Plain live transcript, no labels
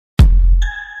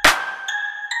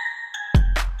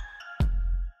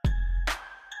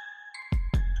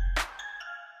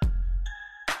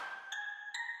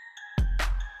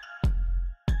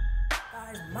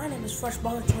My name is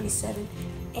Freshballer27,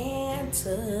 and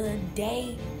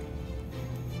today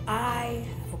I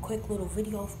have a quick little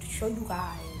video to show you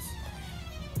guys.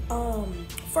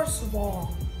 First of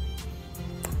all,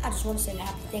 I just want to say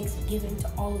happy Thanksgiving to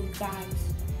all of you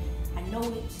guys. I know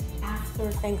it's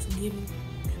after Thanksgiving,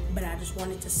 but I just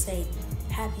wanted to say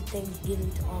happy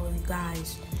Thanksgiving to all of you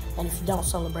guys. And if you don't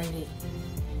celebrate it,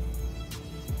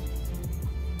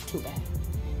 too bad.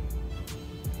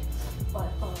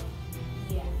 But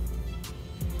yeah.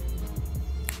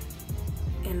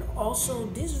 And also,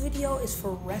 this video is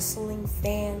for wrestling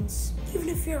fans. Even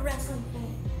if you're a wrestling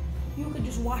fan, you could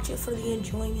just watch it for the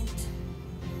enjoyment.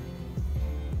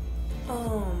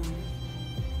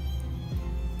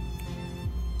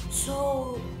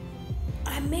 So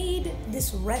I made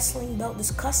this wrestling belt,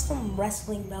 this custom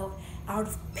wrestling belt out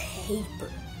of paper,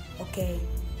 okay?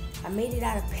 I made it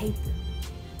out of paper.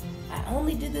 I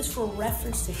only did this for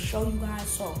reference to show you guys,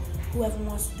 so whoever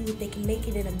wants to do it, they can make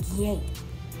it in a game.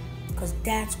 Because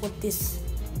that's what this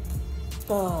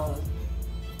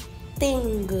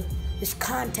this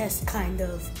contest kind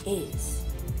of is.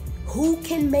 Who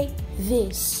can make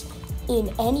this in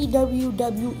any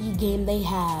WWE game they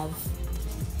have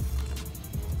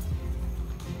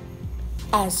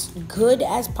as good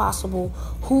as possible?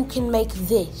 Who can make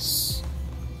this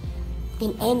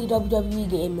in any WWE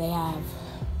game they have?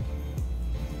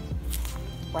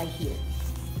 Right here.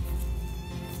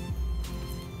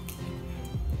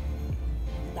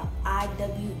 The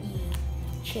IWE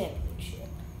Championship.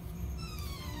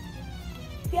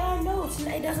 Yeah, I know,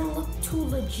 it doesn't look too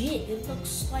legit. It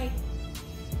looks like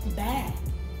bad.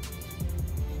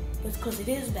 It's because it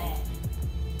is bad.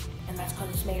 And that's because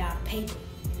it's made out of paper.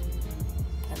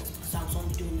 And it's because I was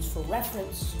only doing this for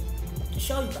reference to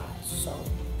show you guys. So,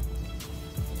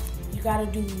 you gotta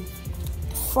do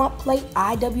front plate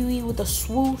IWE with a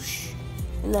swoosh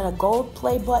and then a gold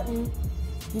play button.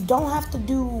 You don't have to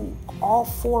do all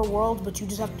 4 worlds, but you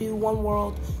just have to do 1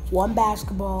 world, 1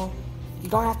 basketball. You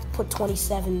don't have to put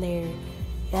 27 there. It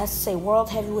has to say World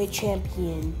Heavyweight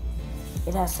Champion.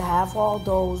 It has to have all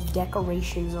those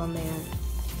decorations on there.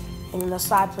 And then the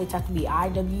side plates have to be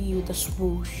IWE with a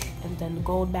swoosh and then the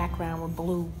gold background with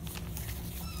blue.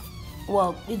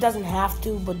 Well, it doesn't have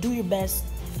to, but do your best.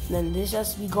 And then this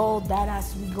has to be gold, that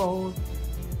has to be gold.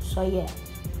 So yeah.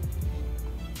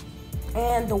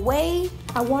 And the way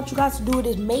I want you guys to do it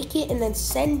is make it and then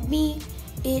send me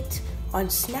it on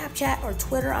Snapchat or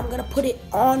Twitter. I'm gonna put it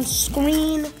on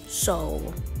screen,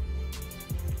 so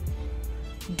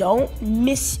don't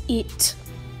miss it.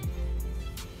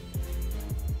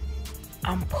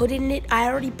 I'm putting it, I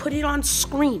already put it on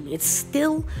screen. It's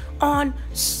still on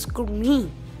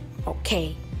screen,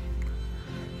 okay?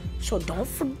 So don't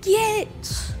forget,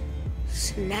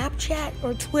 Snapchat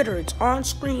or Twitter, it's on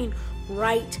screen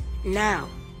right now.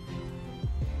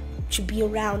 It should be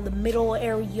around the middle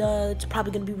area. It's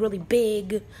probably gonna be really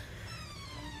big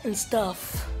and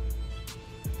stuff.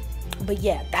 But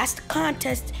yeah, that's the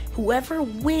contest. Whoever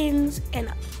wins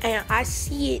and I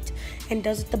see it and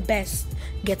does it the best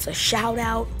gets a shout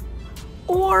out,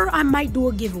 or I might do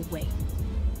a giveaway,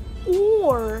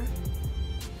 or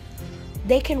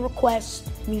they can request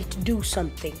me to do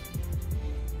something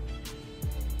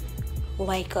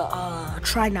like a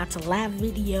try not to laugh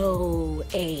video,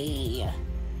 a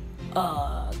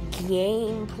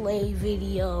gameplay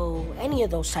video, any of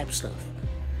those type of stuff.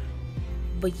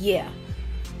 But yeah,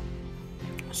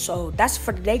 so that's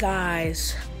for today,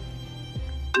 guys.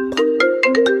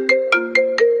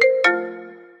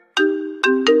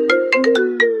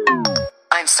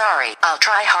 I'm sorry, I'll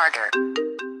try harder.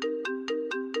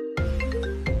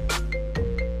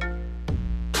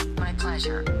 My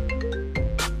pleasure.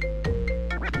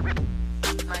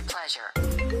 My pleasure.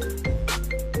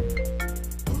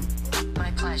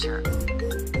 My pleasure.